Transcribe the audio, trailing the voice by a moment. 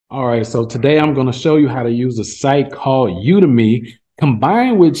All right, so today I'm going to show you how to use a site called Udemy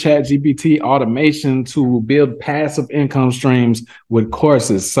combined with ChatGPT automation to build passive income streams with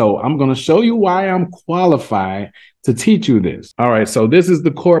courses. So I'm going to show you why I'm qualified to teach you this. All right, so this is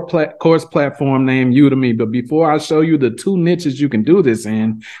the course platform named Udemy. But before I show you the two niches you can do this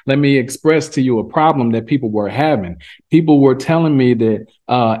in, let me express to you a problem that people were having. People were telling me that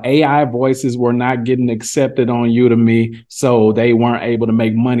AI voices were not getting accepted on Udemy, so they weren't able to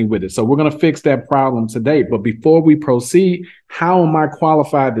make money with it. So we're going to fix that problem today. But before we proceed, how am I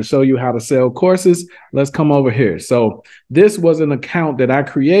qualified to show you how to sell courses? Let's come over here. So this was an account that I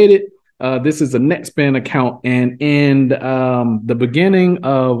created. This is a NetSpend account, and in the beginning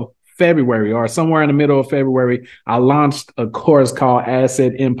of February or somewhere in the middle of February, I launched a course called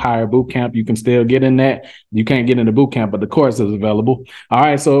Asset Empire Bootcamp. You can still get in that. You can't get in the bootcamp, but the course is available. All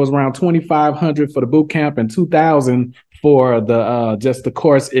right, so it was around $2,500 for the bootcamp and $2,000 for the just the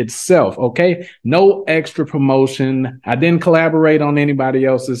course itself. Okay, no extra promotion. I didn't collaborate on anybody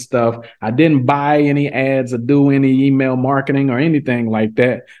else's stuff. I didn't buy any ads or do any email marketing or anything like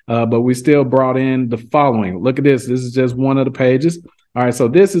that. But we still brought in the following. Look at this. This is just one of the pages. All right, so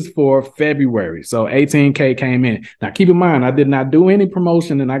this is for February. So 18K came in. Now, keep in mind, I did not do any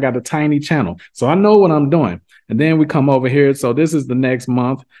promotion and I got a tiny channel. So I know what I'm doing. And then we come over here. So this is the next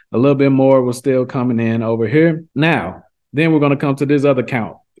month. A little bit more was still coming in over here. Now, then we're going to come to this other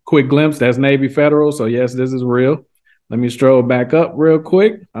account. Quick glimpse, that's Navy Federal. So yes, this is real. Let me stroll back up real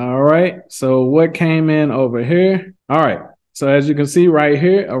quick. All right, so what came in over here? All right, so as you can see right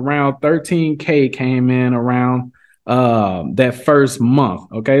here, around 13K came in around that first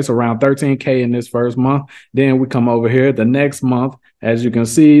month. Okay, so around 13K in this first month. Then we come over here the next month. As you can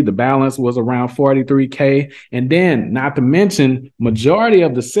see, the balance was around 43K. And then, not to mention, majority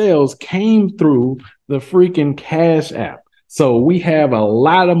of the sales came through the freaking Cash App. So we have a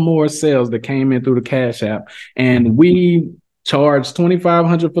lot of more sales that came in through the Cash App, and we charged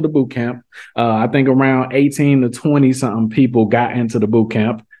 $2,500 for the boot camp. I think around 18 to 20 something people got into the boot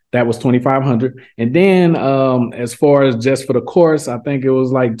camp. That was $2,500. And then as far as just for the course, I think it was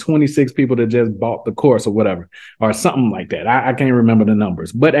like 26 people that just bought the course or whatever, or something like that. I can't remember the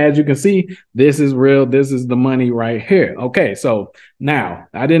numbers. But as you can see, this is real. This is the money right here. Okay, so now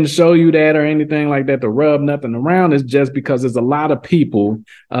I didn't show you that or anything like that to rub nothing around. It's just because there's a lot of people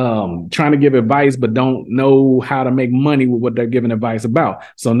trying to give advice but don't know how to make money with what they're giving advice about.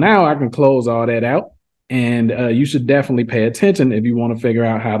 So now I can close all that out. And you should definitely pay attention if you want to figure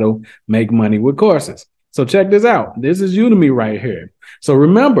out how to make money with courses. So check this out. This is Udemy right here. So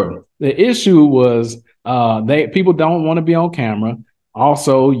remember, the issue was people don't want to be on camera.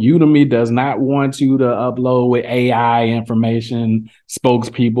 Also, Udemy does not want you to upload with AI information,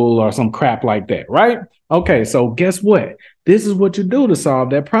 spokespeople, or some crap like that, right? Okay, so guess what? This is what you do to solve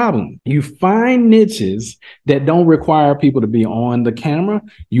that problem. You find niches that don't require people to be on the camera.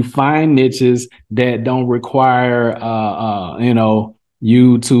 You find niches that don't require,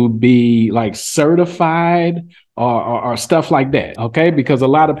 you to be like certified or stuff like that. Okay, because a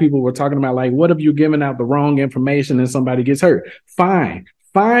lot of people were talking about like, what if you're giving out the wrong information and somebody gets hurt? Find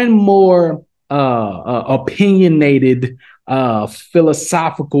more opinionated,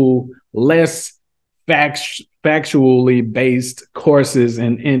 philosophical, less factually based courses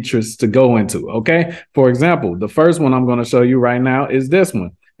and interests to go into. Okay, for example, the first one I'm going to show you right now is this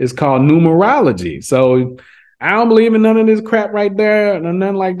one. It's called numerology. So I don't believe in none of this crap right there,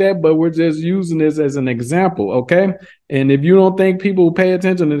 nothing like that, but we're just using this as an example. Okay, and if you don't think people will pay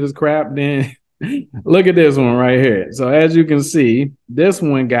attention to this crap, then look at this one right here. So as you can see, this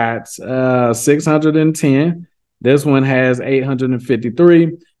one got 610. This one has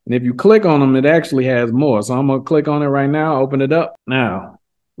 853. And if you click on them, it actually has more. So I'm going to click on it right now, open it up. Now,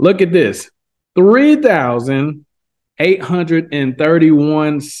 look at this.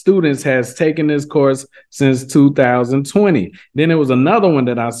 3,831 students has taken this course since 2020. Then there was another one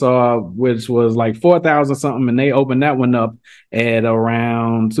that I saw, which was like 4,000 something, and they opened that one up at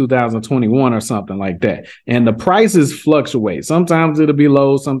around 2021 or something like that. And the prices fluctuate. Sometimes it'll be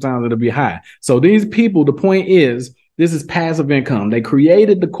low, sometimes it'll be high. So these people, the point is, this is passive income. They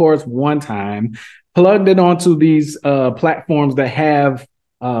created the course one time, plugged it onto these platforms that have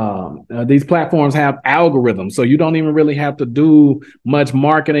algorithms. So you don't even really have to do much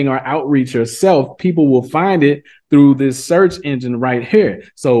marketing or outreach yourself. People will find it through this search engine right here.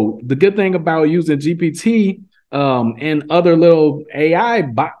 So the good thing about using GPT and other little AI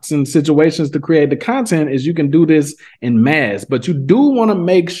bots and situations to create the content is you can do this in mass, but you do want to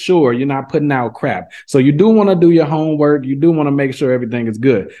make sure you're not putting out crap. So you do want to do your homework. You do want to make sure everything is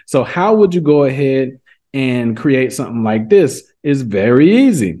good. So how would you go ahead and create something like this is very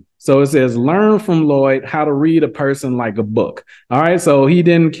easy. So it says, learn from Lloyd how to read a person like a book. All right. So he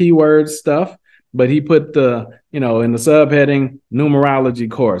didn't keyword stuff, but he put the, in the subheading, numerology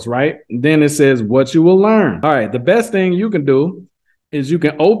course, right? Then it says what you will learn. All right. The best thing you can do is you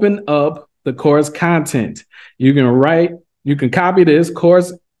can open up the course content. You can copy this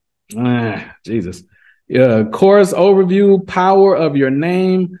course. Jesus. Course overview, power of your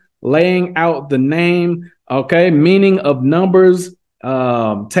name, laying out the name, okay, meaning of numbers,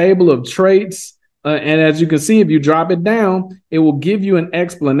 table of traits. And as you can see, if you drop it down, it will give you an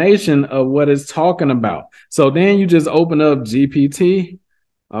explanation of what it's talking about. So then you just open up GPT.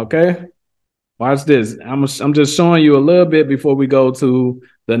 Okay. Watch this. I'm just showing you a little bit before we go to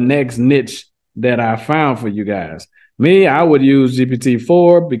the next niche that I found for you guys. Me, I would use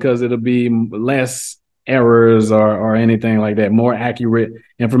GPT-4 because it'll be less errors or anything like that, more accurate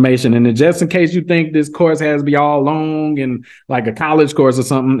information. And then just in case you think this course has to be all long and like a college course or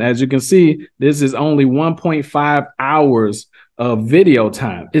something, as you can see, this is only 1.5 hours of video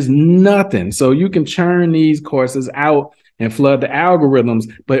time. It's nothing. So you can churn these courses out and flood the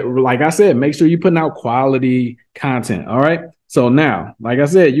algorithms. But like I said, make sure you're putting out quality content. All right. So now, like I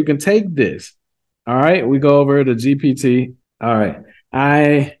said, you can take this. All right. We go over to GPT. All right.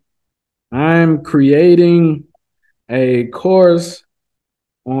 I'm creating a course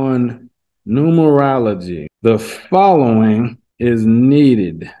on numerology. The following is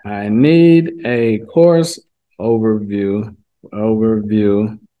needed. I need a course overview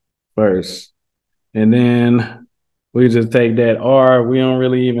first. And then we just take that, or we don't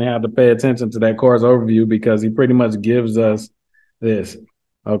really even have to pay attention to that course overview because he pretty much gives us this.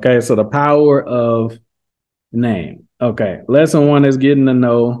 Okay, so the power of name. Okay, lesson 1 is getting to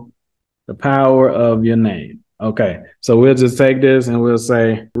know the power of your name. Okay, so we'll just take this and we'll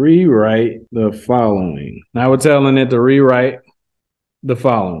say, rewrite the following. Now we're telling it to rewrite the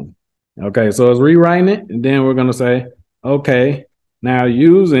following. Okay, so it's rewriting it, and then we're going to say, okay, now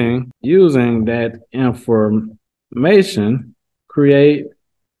using that information, create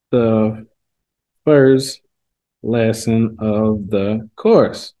the first lesson of the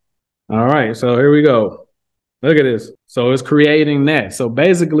course. All right, so here we go. Look at this. So it's creating that. So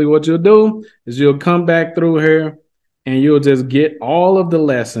basically what you'll do is you'll come back through here and you'll just get all of the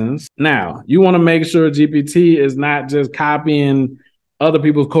lessons. Now, you want to make sure GPT is not just copying other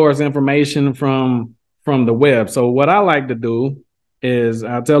people's course information from the web. So what I like to do is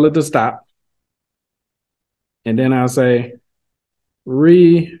I'll tell it to stop. And then I'll say,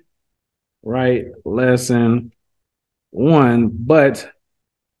 rewrite lesson 1, but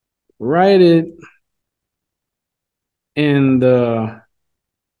write it in the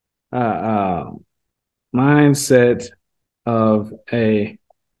mindset of a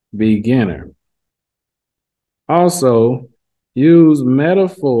beginner. Also, use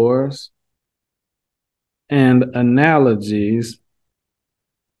metaphors and analogies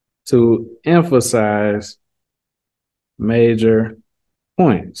to emphasize major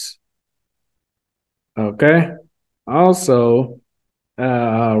points. Okay. Also,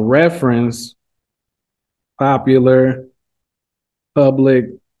 reference popular public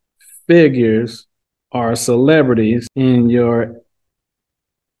figures or celebrities in your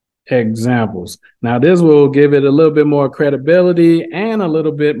examples. Now, this will give it a little bit more credibility and a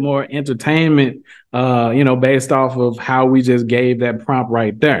little bit more entertainment, based off of how we just gave that prompt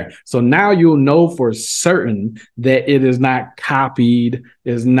right there. So now you'll know for certain that it is not copied,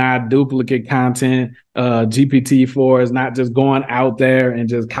 is not duplicate content. GPT-4 is not just going out there and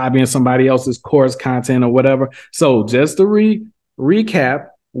just copying somebody else's course content or whatever. So just to recap,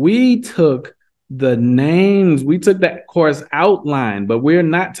 we took the names, we took that course outline, but we're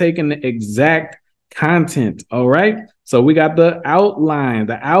not taking the exact content. All right. So we got the outline,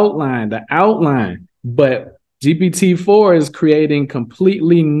 but GPT-4 is creating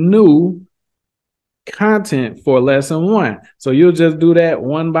completely new content for lesson 1. So you'll just do that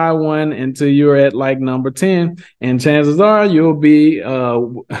one by one until you're at like number 10. And chances are you'll be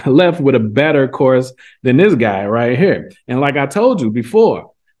left with a better course than this guy right here. And like I told you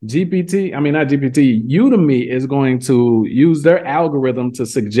before, Udemy is going to use their algorithm to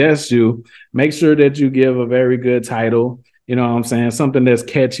suggest you. Make sure that you give a very good title. You know what I'm saying? Something that's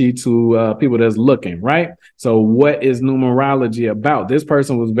catchy to people that's looking, right? So what is numerology about? This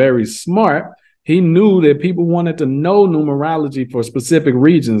person was very smart. He knew that people wanted to know numerology for specific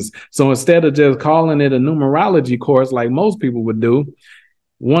regions. So instead of just calling it a numerology course like most people would do,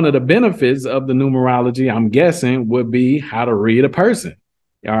 one of the benefits of the numerology, I'm guessing, would be how to read a person.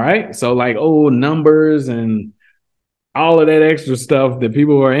 All right. So like, numbers and all of that extra stuff that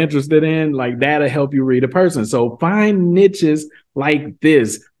people are interested in, like that'll help you read a person. So find niches like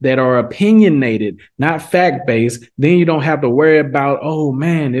this that are opinionated, not fact-based. Then you don't have to worry about, oh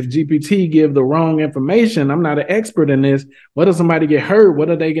man, if GPT give the wrong information, I'm not an expert in this. What if somebody get hurt? What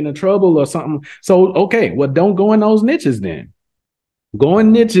if they get in trouble or something? So, okay, well, don't go in those niches then. Go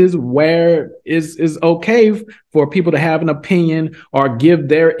in niches where is okay for people to have an opinion or give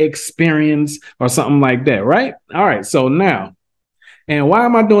their experience or something like that, right? All right, so now, and why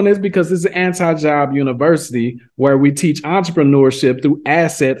am I doing this? Because it's an anti-job university where we teach entrepreneurship through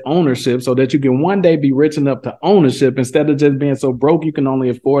asset ownership so that you can one day be rich enough to ownership instead of just being so broke you can only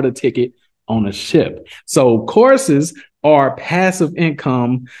afford a ticket on a ship. So courses are passive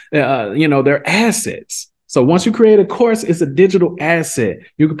income, they're assets. So once you create a course, it's a digital asset.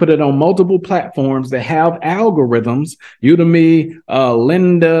 You can put it on multiple platforms that have algorithms. Udemy,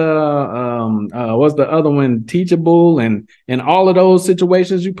 Lynda, what's the other one? Teachable, and all of those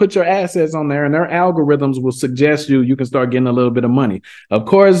situations. You put your assets on there, and their algorithms will suggest you can start getting a little bit of money. Of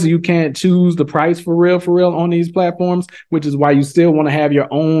course, you can't choose the price for real on these platforms, which is why you still want to have your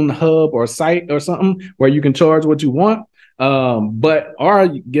own hub or site or something where you can charge what you want. Or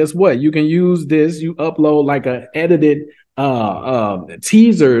guess what? You can use this. You upload like a edited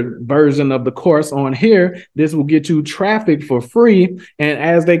teaser version of the course on here. This will get you traffic for free. And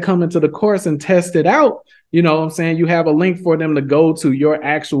as they come into the course and test it out, you know what I'm saying? You have a link for them to go to your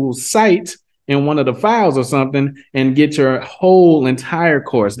actual site in one of the files or something and get your whole entire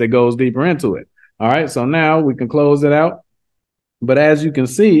course that goes deeper into it. All right. So now we can close it out. But as you can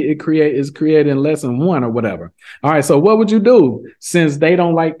see, it's creating lesson 1 or whatever. All right, so what would you do since they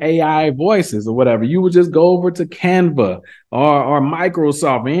don't like AI voices or whatever? You would just go over to Canva or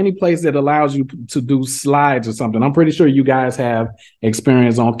Microsoft or any place that allows you to do slides or something. I'm pretty sure you guys have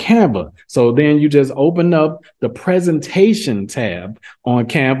experience on Canva. So then you just open up the presentation tab on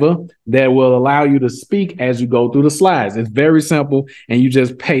Canva that will allow you to speak as you go through the slides. It's very simple, and you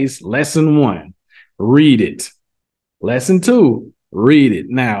just paste lesson 1, read it. Lesson 2, read it.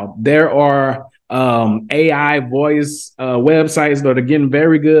 Now, there are AI voice websites that are getting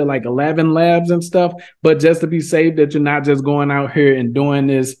very good, like 11 Labs and stuff. But just to be safe that you're not just going out here and doing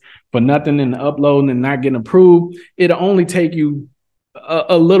this for nothing and uploading and not getting approved, it'll only take you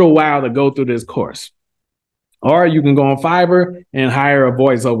a little while to go through this course. Or you can go on Fiverr and hire a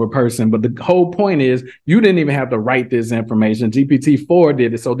voiceover person. But the whole point is you didn't even have to write this information. GPT-4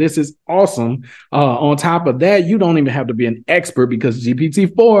 did it. So this is awesome. On top of that, you don't even have to be an expert because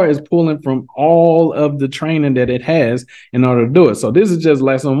GPT-4 is pulling from all of the training that it has in order to do it. So this is just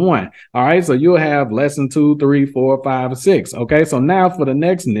lesson 1. All right. So you'll have lesson 2, 3, 4, 5, 6. Okay. So now for the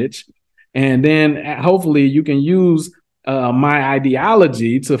next niche. And then hopefully you can use my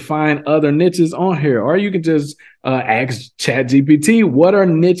ideology to find other niches on here, or you can just ask ChatGPT, what are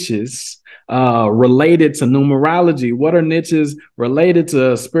niches related to numerology? What are niches related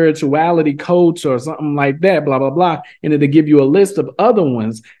to spirituality coach or something like that, blah, blah, blah. And it'll give you a list of other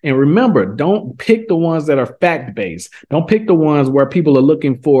ones. And remember, don't pick the ones that are fact-based. Don't pick the ones where people are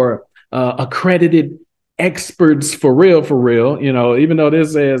looking for accredited experts for real, you know, even though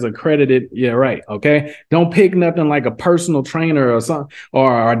this says accredited. Yeah, right. Okay. Don't pick nothing like a personal trainer or something,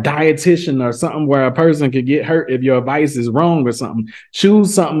 or a dietitian or something where a person could get hurt if your advice is wrong or something.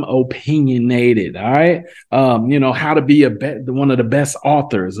 Choose something opinionated. All right. How to be one of the best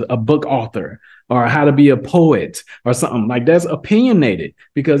authors, a book author, or how to be a poet or something like that's opinionated,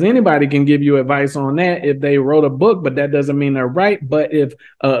 because anybody can give you advice on that if they wrote a book, but that doesn't mean they're right. But if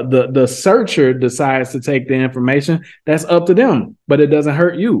the searcher decides to take the information, that's up to them, but it doesn't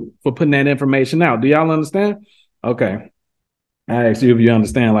hurt you for putting that information out. Do y'all understand? Okay. I asked you if you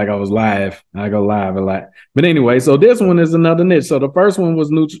understand, like I was live. I go live a lot. But anyway, so this one is another niche. So the first one was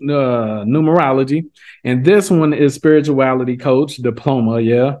numerology, and this one is spirituality coach diploma.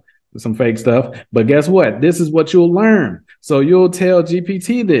 Yeah. Some fake stuff. But guess what? This is what you'll learn. So you'll tell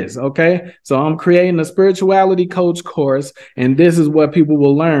GPT this, okay? So I'm creating a spirituality coach course, and this is what people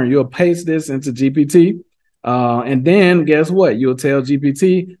will learn. You'll paste this into GPT. And then guess what? You'll tell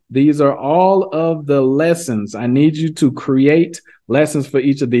GPT, these are all of the lessons. I need you to create lessons for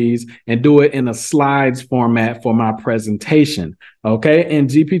each of these and do it in a slides format for my presentation, okay? And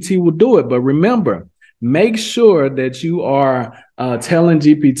GPT will do it. But remember, make sure that you are telling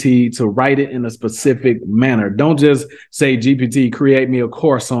GPT to write it in a specific manner. Don't just say, GPT, create me a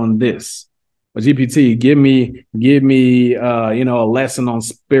course on this. Or GPT, give me, a lesson on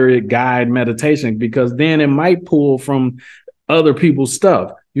spirit guide meditation, because then it might pull from other people's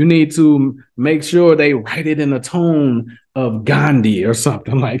stuff. You need to make sure they write it in a tone of Gandhi or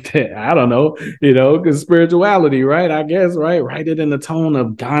something like that. I don't know, because spirituality, right? I guess, right? Write it in the tone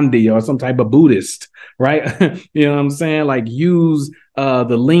of Gandhi or some type of Buddhist, right? You know what I'm saying? Like use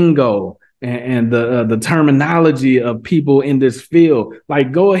the lingo and the terminology of people in this field.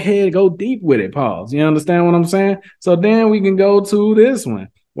 Like go ahead, go deep with it, pause. You understand what I'm saying? So then we can go to this one.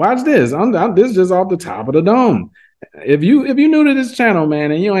 Watch this. This is just off the top of the dome. If you new to this channel,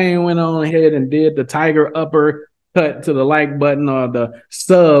 man, and you ain't went on ahead and did the tiger upper cut to the like button or the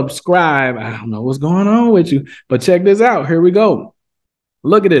subscribe, I don't know what's going on with you. But check this out. Here we go.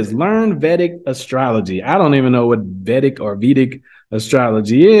 Look at this. Learn Vedic astrology. I don't even know what Vedic or Vedic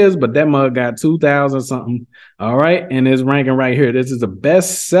astrology is, but that mug got 2,000 something. All right. And it's ranking right here. This is a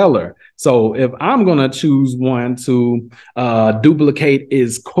bestseller. So if I'm going to choose one to duplicate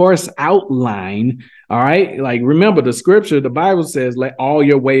is course outline. All right. Like remember the scripture, the Bible says, let all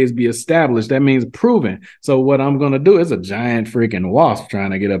your ways be established. That means proven. So what I'm going to do is a giant freaking wasp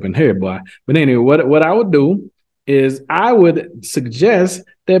trying to get up in here, boy. But anyway, what I would do is I would suggest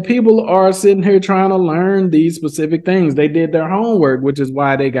that people are sitting here trying to learn these specific things. They did their homework, which is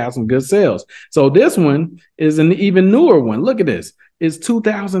why they got some good sales. So this one is an even newer one. Look at this. It's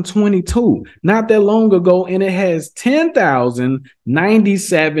 2022, not that long ago, and it has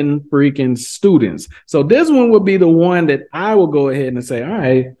 10,097 freaking students. So this one would be the one that I will go ahead and say, all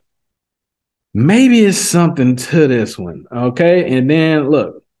right, maybe it's something to this one. Okay. And then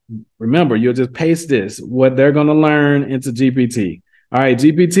look, remember, you'll just paste this, what they're going to learn into GPT. All right,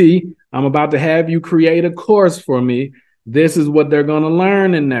 GPT, I'm about to have you create a course for me. This is what they're going to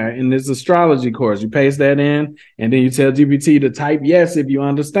learn in there in this astrology course. You paste that in, and then you tell GPT to type yes if you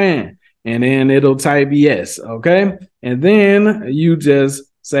understand. And then it'll type yes, okay? And then you just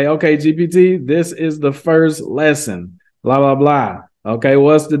say, okay, GPT, this is the first lesson, blah, blah, blah. Okay,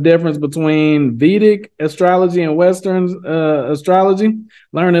 what's the difference between Vedic astrology and Western astrology?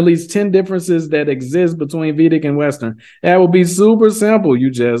 Learn at least 10 differences that exist between Vedic and Western. That will be super simple. You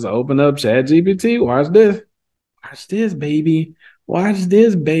just open up ChatGPT. Watch this. Watch this, baby. Watch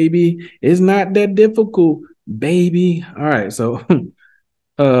this, baby. It's not that difficult, baby. All right, so,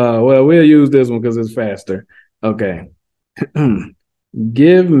 well, we'll use this one because it's faster. Okay.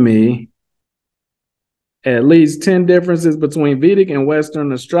 Give me at least 10 differences between Vedic and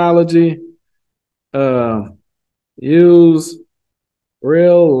Western astrology. Use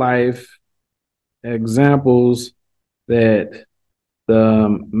real life examples that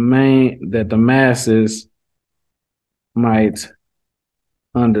the masses might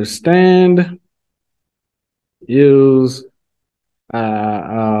understand. Use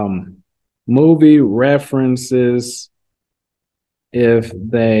movie references if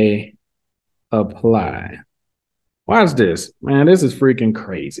they apply. Watch this, man. This is freaking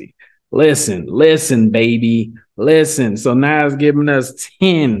crazy. Listen, baby. Listen. So now it's giving us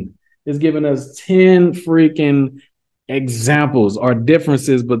 10. It's giving us 10 freaking examples or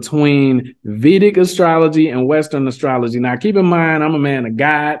differences between Vedic astrology and Western astrology. Now, keep in mind, I'm a man of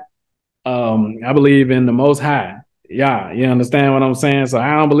God. I believe in the Most High. Yeah, you understand what I'm saying? So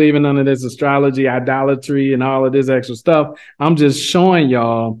I don't believe in none of this astrology, idolatry, and all of this extra stuff. I'm just showing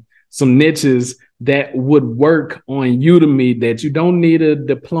y'all some niches that would work on Udemy that you don't need a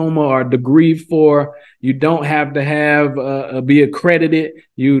diploma or degree for. You don't have to have be accredited.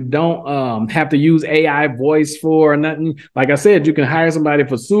 You don't have to use AI voice for or nothing. Like I said, you can hire somebody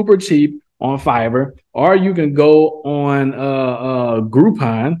for super cheap on Fiverr, or you can go on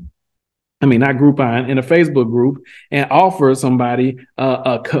Groupon. I mean, not Groupon, in a Facebook group and offer somebody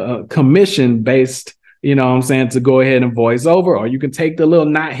a commission-based, you know what I'm saying, to go ahead and voice over. Or you can take the little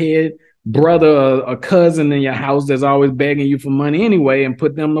knothead brother or cousin in your house that's always begging you for money anyway and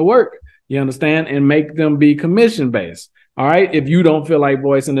put them to work, you understand, and make them be commission-based. All right, if you don't feel like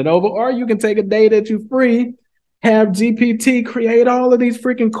voicing it over, or you can take a day that you're free, have GPT create all of these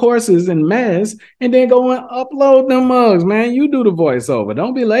freaking courses in mass, and then go and upload them mugs, man. You do the voiceover.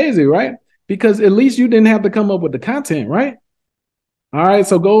 Don't be lazy, right? Because at least you didn't have to come up with the content, right? All right,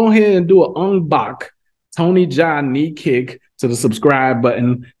 so go ahead and do an unbox Tony John knee kick to the subscribe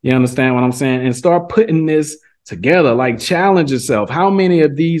button. You understand what I'm saying? And start putting this together. Like, challenge yourself. How many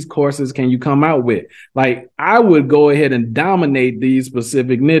of these courses can you come out with? Like, I would go ahead and dominate these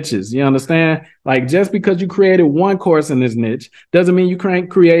specific niches. You understand? Like, just because you created one course in this niche doesn't mean you can't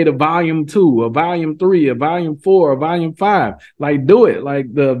create a volume 2, a volume 3, a volume 4, a volume 5. Like, do it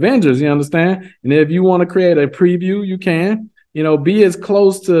like the Avengers. You understand? And if you want to create a preview, you can. You know, be as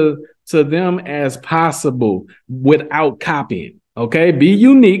close to them as possible without copying. Okay, be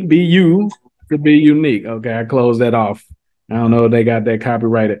unique. Be you to be unique. Okay, I close that off. I don't know if they got that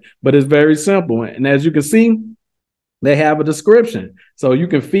copyrighted, but it's very simple. And as you can see, they have a description. So you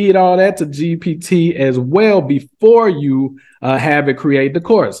can feed all that to GPT as well before you have it create the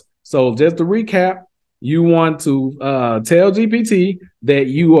course. So just to recap, you want to tell GPT that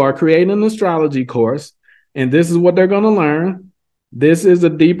you are creating an astrology course, and this is what they're going to learn. This is a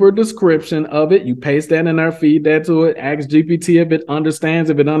deeper description of it. You paste that in there, feed that to it, ask GPT if it understands.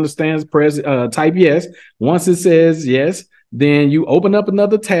 If it understands, press type yes. Once it says yes, then you open up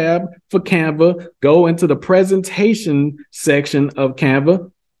another tab for Canva, go into the presentation section of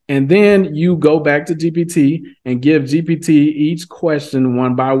Canva, and then you go back to GPT and give GPT each question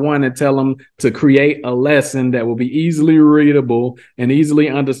one by one and tell them to create a lesson that will be easily readable and easily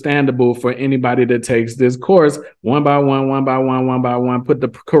understandable for anybody that takes this course one by one, one by one, one by one. Put the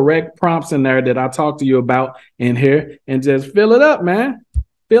correct prompts in there that I talked to you about in here and just fill it up, man.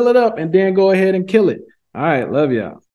 Fill it up and then go ahead and kill it. All right. Love y'all.